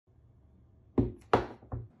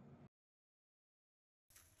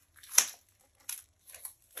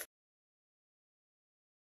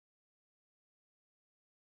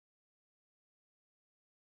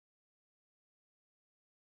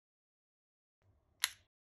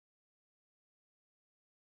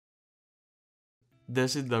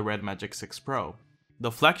This is the Red Magic 6 Pro,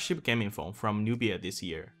 the flagship gaming phone from Nubia this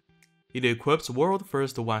year. It equips world's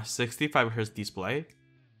first 165Hz display,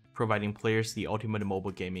 providing players the ultimate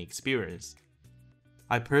mobile gaming experience.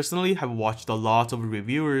 I personally have watched a lot of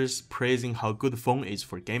reviewers praising how good the phone is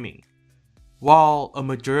for gaming, while a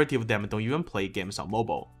majority of them don't even play games on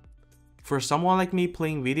mobile. For someone like me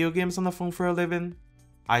playing video games on the phone for a living,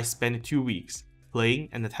 I spent 2 weeks playing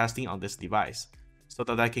and testing on this device, so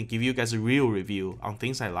that I can give you guys a real review on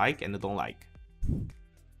things I like and don't like.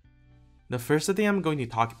 The first thing I'm going to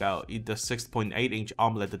talk about is the 6.8-inch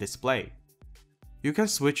AMOLED display. You can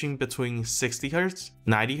switch in between 60Hz,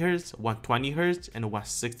 90Hz, 120Hz, and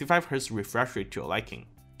 165Hz refresh rate to your liking.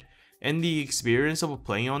 And the experience of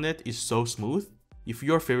playing on it is so smooth if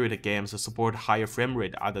your favorite games support higher frame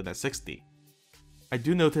rate other than 60. I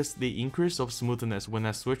do notice the increase of smoothness when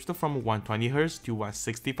I switched from 120Hz to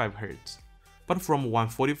 165Hz, but from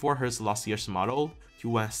 144Hz last year's model to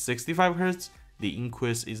 165Hz, the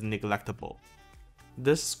increase is neglectable.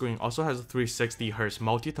 This screen also has a 360Hz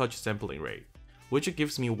multi-touch sampling rate, which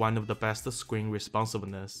gives me one of the best screen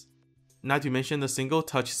responsiveness. Not to mention the single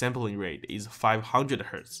touch sampling rate is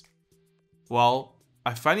 500Hz. Well,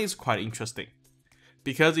 I find it's quite interesting,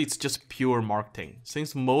 because it's just pure marketing,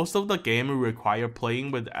 since most of the game require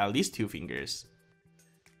playing with at least 2 fingers.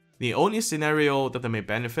 The only scenario that may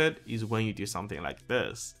benefit is when you do something like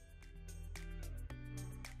this.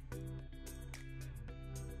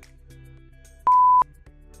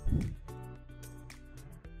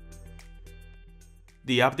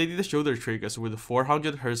 The updated shoulder triggers with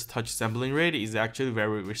 400Hz touch sampling rate is actually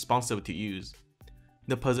very responsive to use.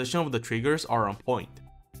 The position of the triggers are on point,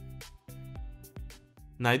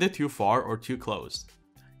 neither too far or too close.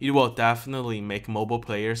 It will definitely make mobile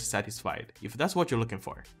players satisfied if that's what you're looking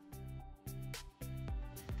for.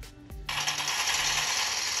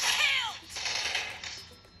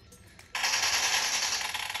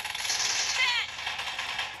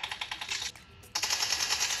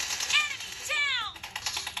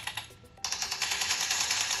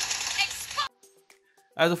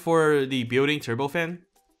 As for the built-in turbofan,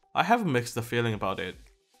 I have a mixed feeling about it.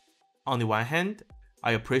 On the one hand,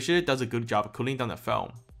 I appreciate it does a good job cooling down the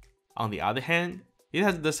phone. On the other hand, it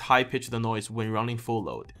has this high-pitched noise when running full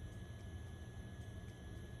load.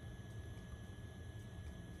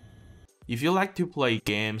 If you like to play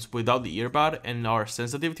games without the earbud and are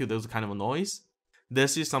sensitive to those kind of noise,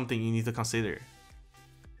 this is something you need to consider.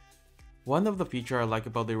 One of the features I like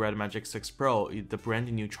about the Red Magic 6 Pro is the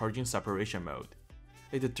brand new charging separation mode.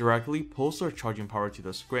 It directly pulls your charging power to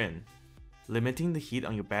the screen, limiting the heat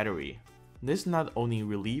on your battery. This not only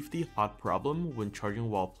relieves the hot problem when charging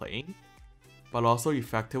while playing, but also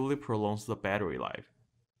effectively prolongs the battery life.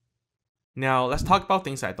 Now let's talk about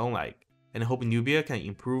things I don't like, and hope Nubia can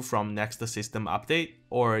improve from next system update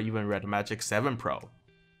or even Red Magic 7 Pro.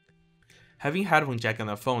 Having headphone jack on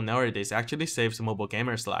the phone nowadays actually saves mobile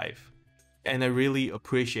gamers' life, and I really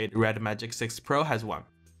appreciate Red Magic 6 Pro has one.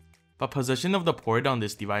 But position of the port on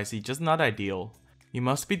this device is just not ideal. It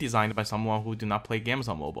must be designed by someone who do not play games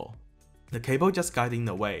on mobile. The cable just got in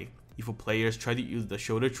the way if players try to use the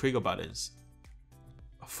shoulder trigger buttons.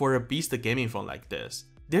 For a beast gaming phone like this,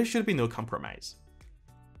 there should be no compromise.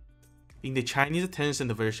 In the Chinese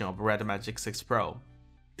Tencent version of Red Magic 6 Pro,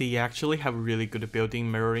 they actually have really good built-in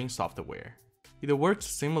mirroring software. It works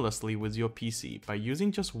seamlessly with your PC by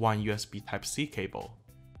using just one USB Type-C cable.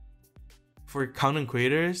 For content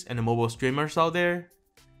creators and mobile streamers out there,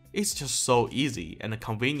 it's just so easy and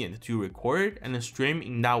convenient to record and stream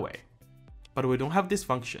in that way. But we don't have this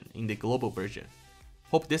function in the global version.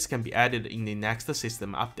 Hope this can be added in the next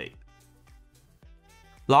system update.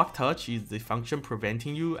 Lock touch is the function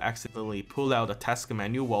preventing you accidentally pull out the task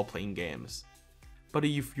menu while playing games. But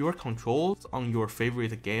if your controls on your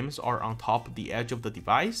favorite games are on top of the edge of the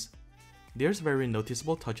device, there's very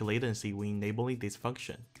noticeable touch latency when enabling this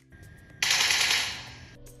function.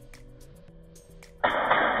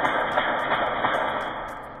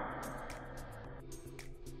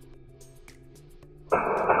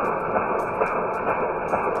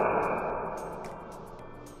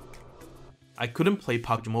 I couldn't play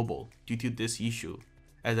PUBG Mobile due to this issue,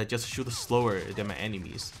 as I just shoot slower than my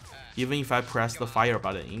enemies, even if I press the fire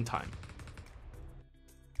button in time.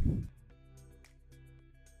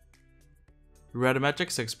 Red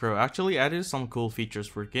Magic 6 Pro actually added some cool features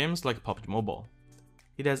for games like PUBG Mobile.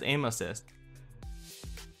 It has aim assist,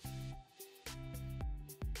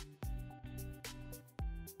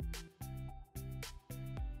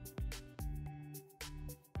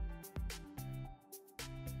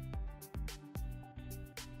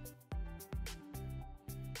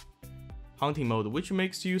 hunting mode, which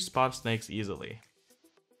makes you spot snakes easily.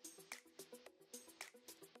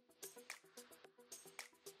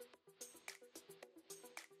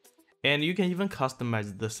 And you can even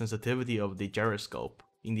customize the sensitivity of the gyroscope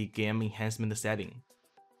in the game enhancement setting.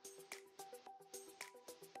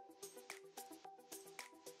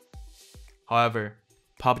 However,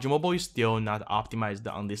 PUBG Mobile is still not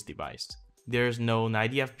optimized on this device. There's no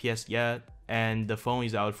 90 FPS yet, and the phone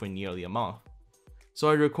is out for nearly a month. So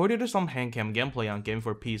I recorded some Handcam gameplay on Game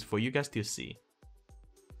for Peace for you guys to see.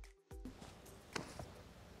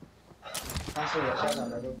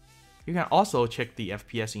 You can also check the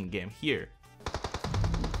FPS in game here.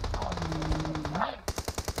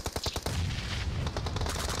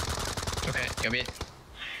 OK， 牛逼！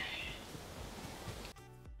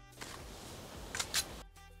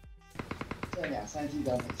这2、3G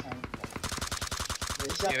的美枪，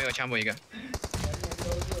有没有枪补一个？前面都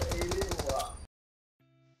是 A6啊。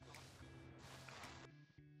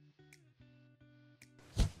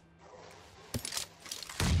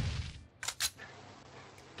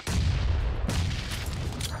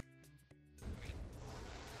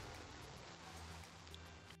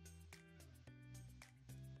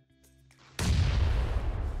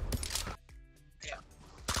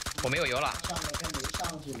我没有油了，上面跟没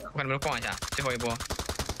上去的。我看能不能逛一下，最后一波。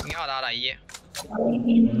你好，打1，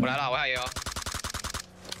我来了，我还有油。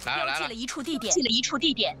来了来了。标记了一处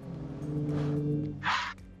地点。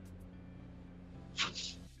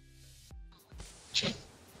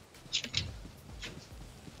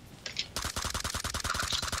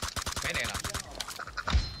没雷了，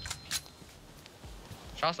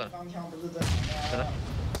烧死了。钢枪不是正常的。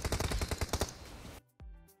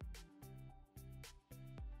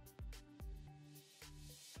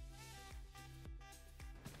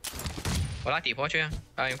我拉底坡去，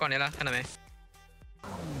有挂雷了，看到没？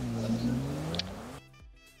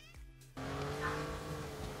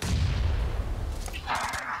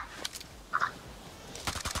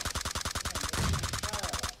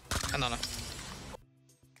看到了。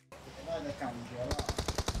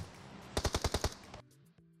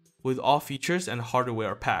With all features and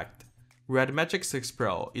hardware packed, Red Magic 6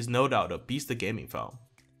 Pro is no doubt a beast gaming phone,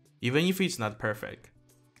 even if it's not perfect.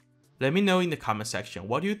 Let me know in the comment section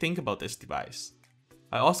what you think about this device.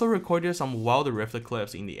 I also recorded some wild Rift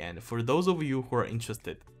clips in the end for those of you who are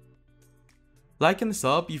interested. Like and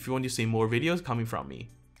sub if you want to see more videos coming from me.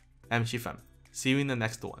 I'm Shifan. See you in the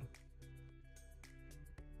next one.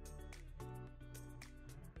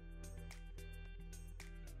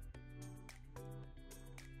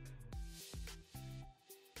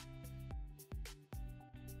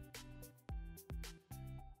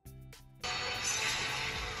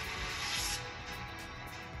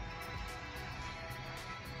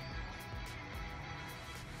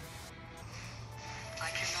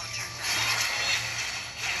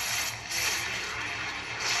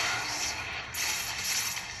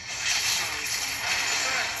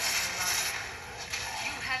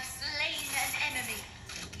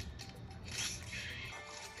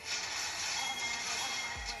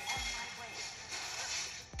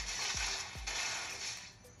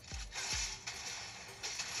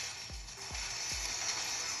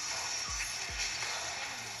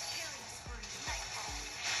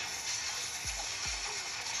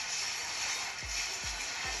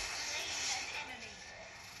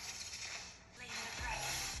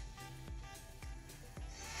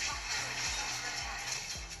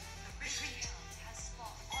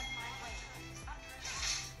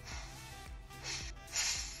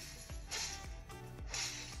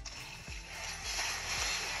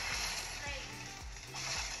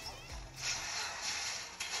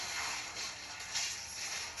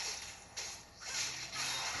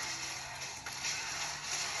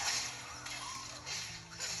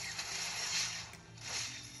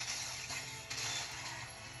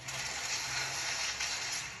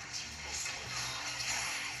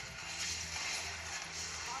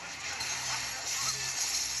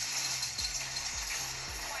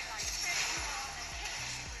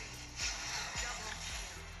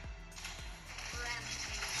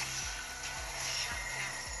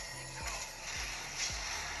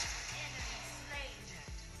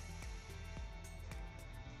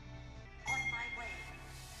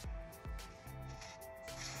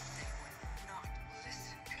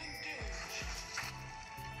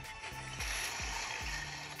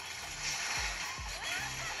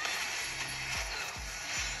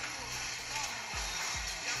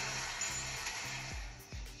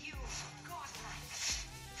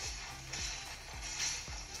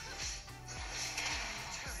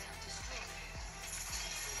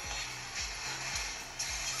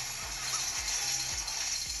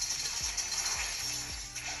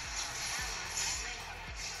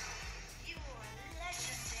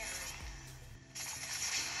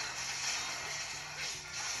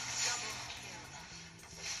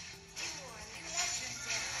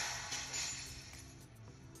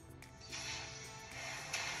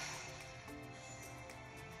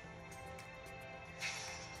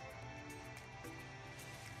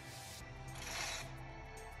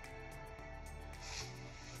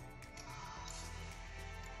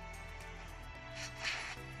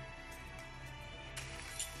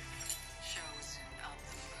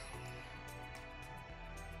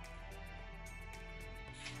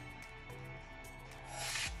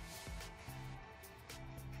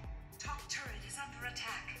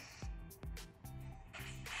 attack.